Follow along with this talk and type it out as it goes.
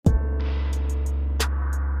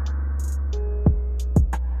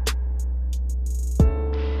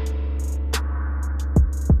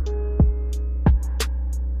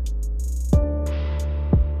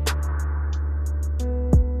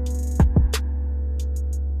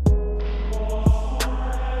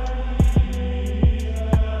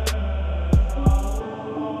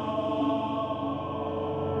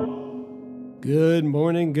Good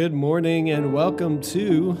morning, and welcome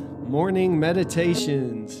to Morning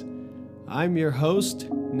Meditations. I'm your host,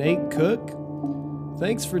 Nate Cook.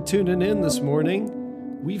 Thanks for tuning in this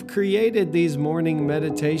morning. We've created these morning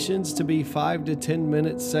meditations to be 5 to 10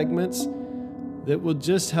 minute segments that will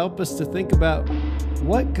just help us to think about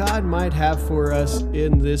what God might have for us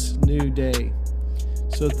in this new day.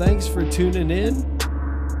 So thanks for tuning in,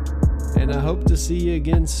 and I hope to see you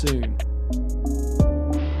again soon.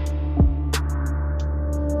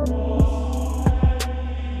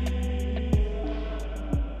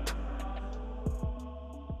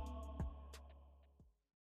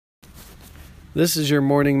 This is your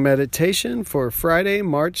morning meditation for Friday,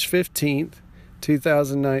 March 15th,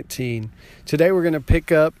 2019. Today we're going to pick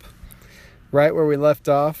up right where we left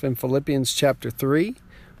off in Philippians chapter 3.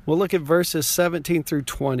 We'll look at verses 17 through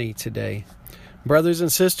 20 today. Brothers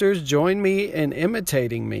and sisters, join in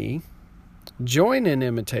imitating me,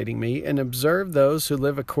 and observe those who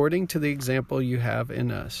live according to the example you have in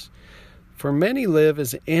us. For many live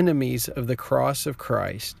as enemies of the cross of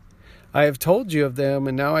Christ. I have told you of them,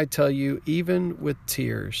 and now I tell you even with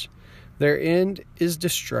tears. Their end is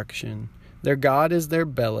destruction. Their God is their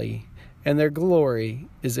belly, and their glory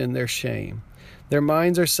is in their shame. Their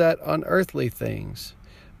minds are set on earthly things,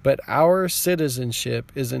 but our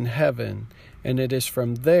citizenship is in heaven, and it is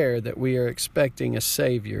from there that we are expecting a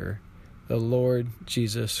Savior, the Lord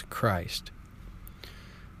Jesus Christ.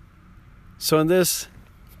 So in this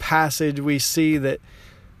passage, we see that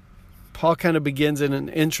Paul kind of begins in an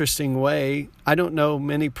interesting way. I don't know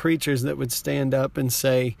many preachers that would stand up and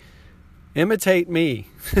say, imitate me.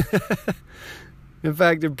 In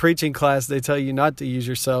fact, in preaching class, they tell you not to use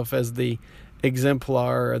yourself as the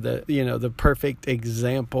exemplar or the perfect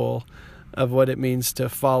example of what it means to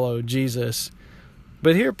follow Jesus.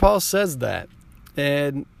 But here Paul says that.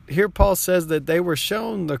 And here Paul says that they were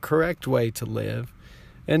shown the correct way to live.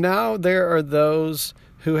 And now there are those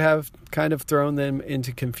who have kind of thrown them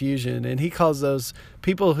into confusion. And he calls those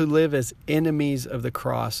people who live as enemies of the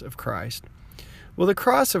cross of Christ. Well, the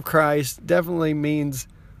cross of Christ definitely means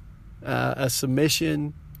a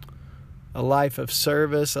submission, a life of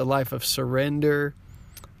service, a life of surrender,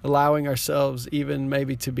 allowing ourselves even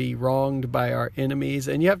maybe to be wronged by our enemies.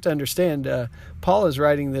 And you have to understand, Paul is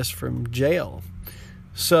writing this from jail.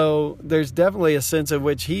 So there's definitely a sense in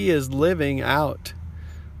which he is living out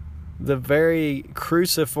the very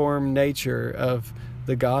cruciform nature of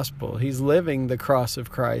the gospel. He's living the cross of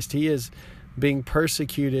Christ. He is being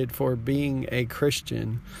persecuted for being a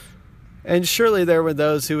Christian. And surely there were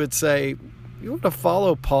those who would say, you want to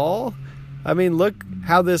follow Paul? I mean, look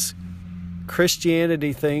how this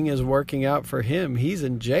Christianity thing is working out for him. He's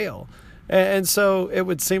in jail. And so it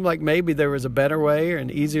would seem like maybe there was a better way or an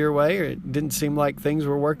easier way, or it didn't seem like things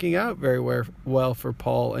were working out very well for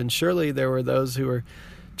Paul. And surely there were those who were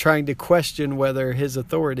trying to question whether his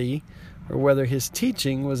authority or whether his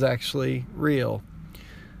teaching was actually real.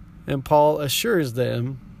 And Paul assures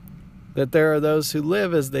them that there are those who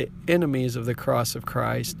live as the enemies of the cross of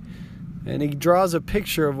Christ, and he draws a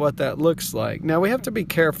picture of what that looks like. Now, we have to be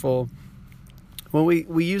careful when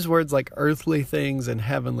we use words like earthly things and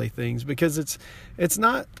heavenly things, because it's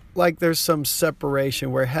not like there's some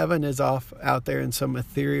separation where heaven is off out there in some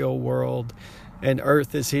ethereal world and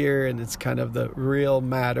earth is here, and it's kind of the real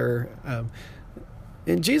matter.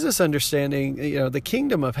 In Jesus' understanding, the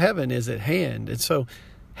kingdom of heaven is at hand. And so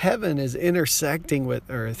heaven is intersecting with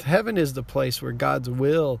earth. Heaven is the place where God's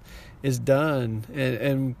will is done,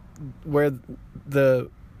 and where the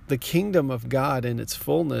kingdom of God in its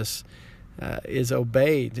fullness is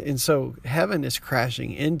obeyed. And so heaven is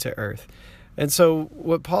crashing into earth. And so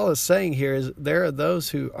what Paul is saying here is there are those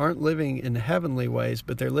who aren't living in heavenly ways,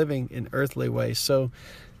 but they're living in earthly ways. So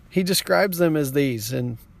he describes them as these,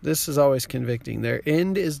 and this is always convicting. Their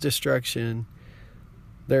end is destruction.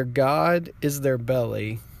 Their God is their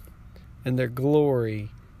belly, and their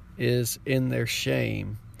glory is in their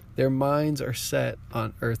shame. Their minds are set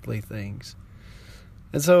on earthly things.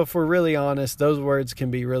 And so if we're really honest, those words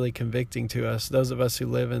can be really convicting to us, those of us who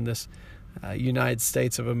live in this United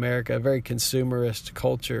States of America, a very consumerist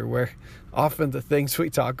culture where often the things we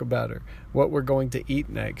talk about are what we're going to eat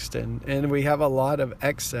next. And we have a lot of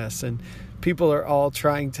excess, and people are all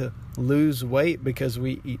trying to lose weight because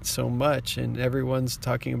we eat so much, and everyone's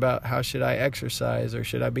talking about how should I exercise, or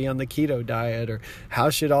should I be on the keto diet, or how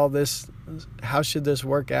should this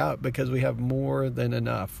work out, because we have more than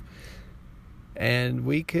enough. And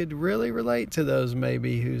we could really relate to those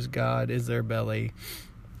maybe whose God is their belly.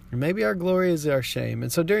 Maybe our glory is our shame.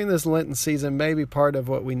 And so during this Lenten season, maybe part of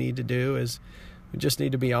what we need to do is we just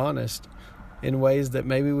need to be honest in ways that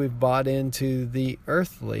maybe we've bought into the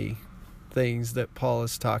earthly things that Paul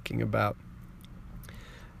is talking about.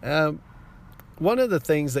 One of the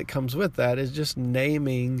things that comes with that is just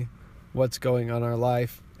naming what's going on in our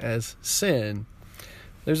life as sin.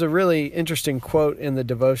 There's a really interesting quote in the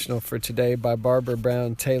devotional for today by Barbara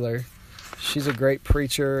Brown Taylor. She's a great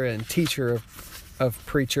preacher and teacher of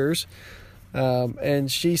preachers.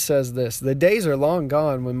 And she says this: "The days are long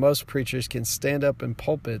gone when most preachers can stand up in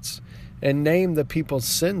pulpits and name the people's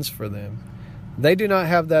sins for them. They do not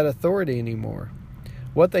have that authority anymore.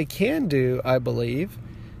 What they can do, I believe,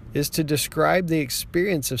 is to describe the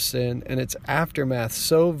experience of sin and its aftermath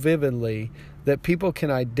so vividly that people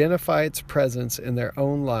can identify its presence in their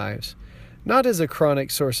own lives, not as a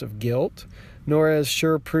chronic source of guilt, nor as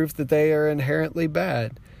sure proof that they are inherently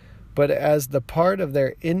bad, but as the part of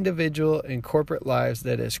their individual and corporate lives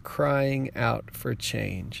that is crying out for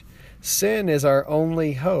change. Sin is our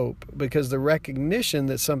only hope because the recognition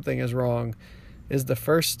that something is wrong is the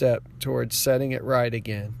first step towards setting it right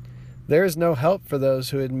again. There is no help for those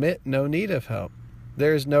who admit no need of help.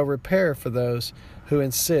 There is no repair for those who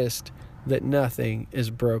insist that nothing is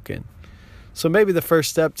broken." So maybe the first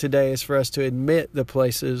step today is for us to admit the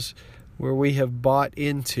places where we have bought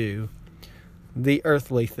into the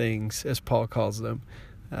earthly things, as Paul calls them,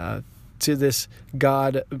 to this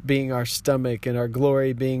God being our stomach and our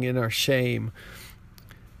glory being in our shame,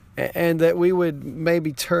 and that we would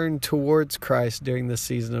maybe turn towards Christ during the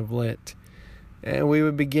season of Lent. And we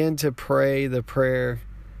would begin to pray the prayer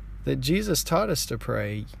that Jesus taught us to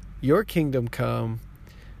pray: "Your kingdom come,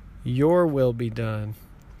 your will be done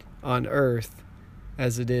on earth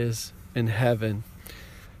as it is in heaven."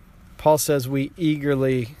 Paul says we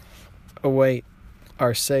eagerly await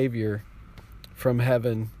our Savior from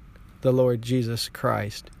heaven, the Lord Jesus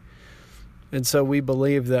Christ. And so we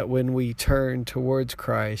believe that when we turn towards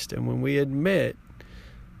Christ and when we admit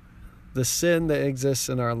the sin that exists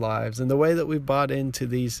in our lives and the way that we bought into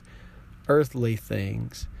these earthly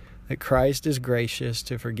things, that Christ is gracious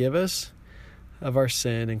to forgive us of our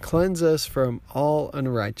sin and cleanse us from all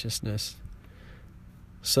unrighteousness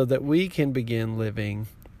so that we can begin living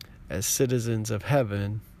as citizens of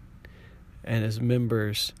heaven and as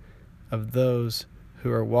members of those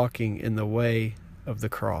who are walking in the way of the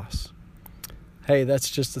cross. Hey, that's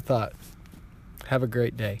just a thought. Have a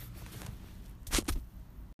great day.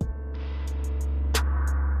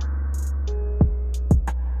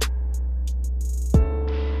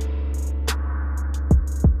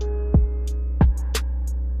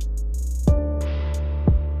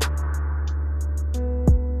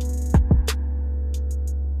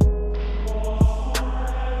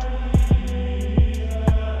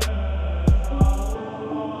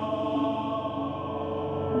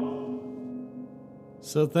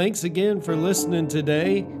 So thanks again for listening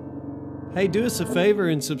today. Hey, do us a favor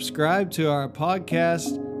and subscribe to our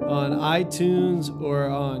podcast on iTunes or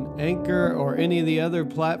on Anchor or any of the other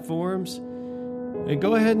platforms. And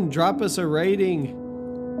go ahead and drop us a rating.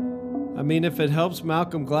 I mean, if it helps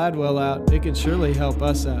Malcolm Gladwell out, it can surely help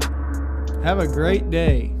us out. Have a great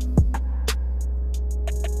day.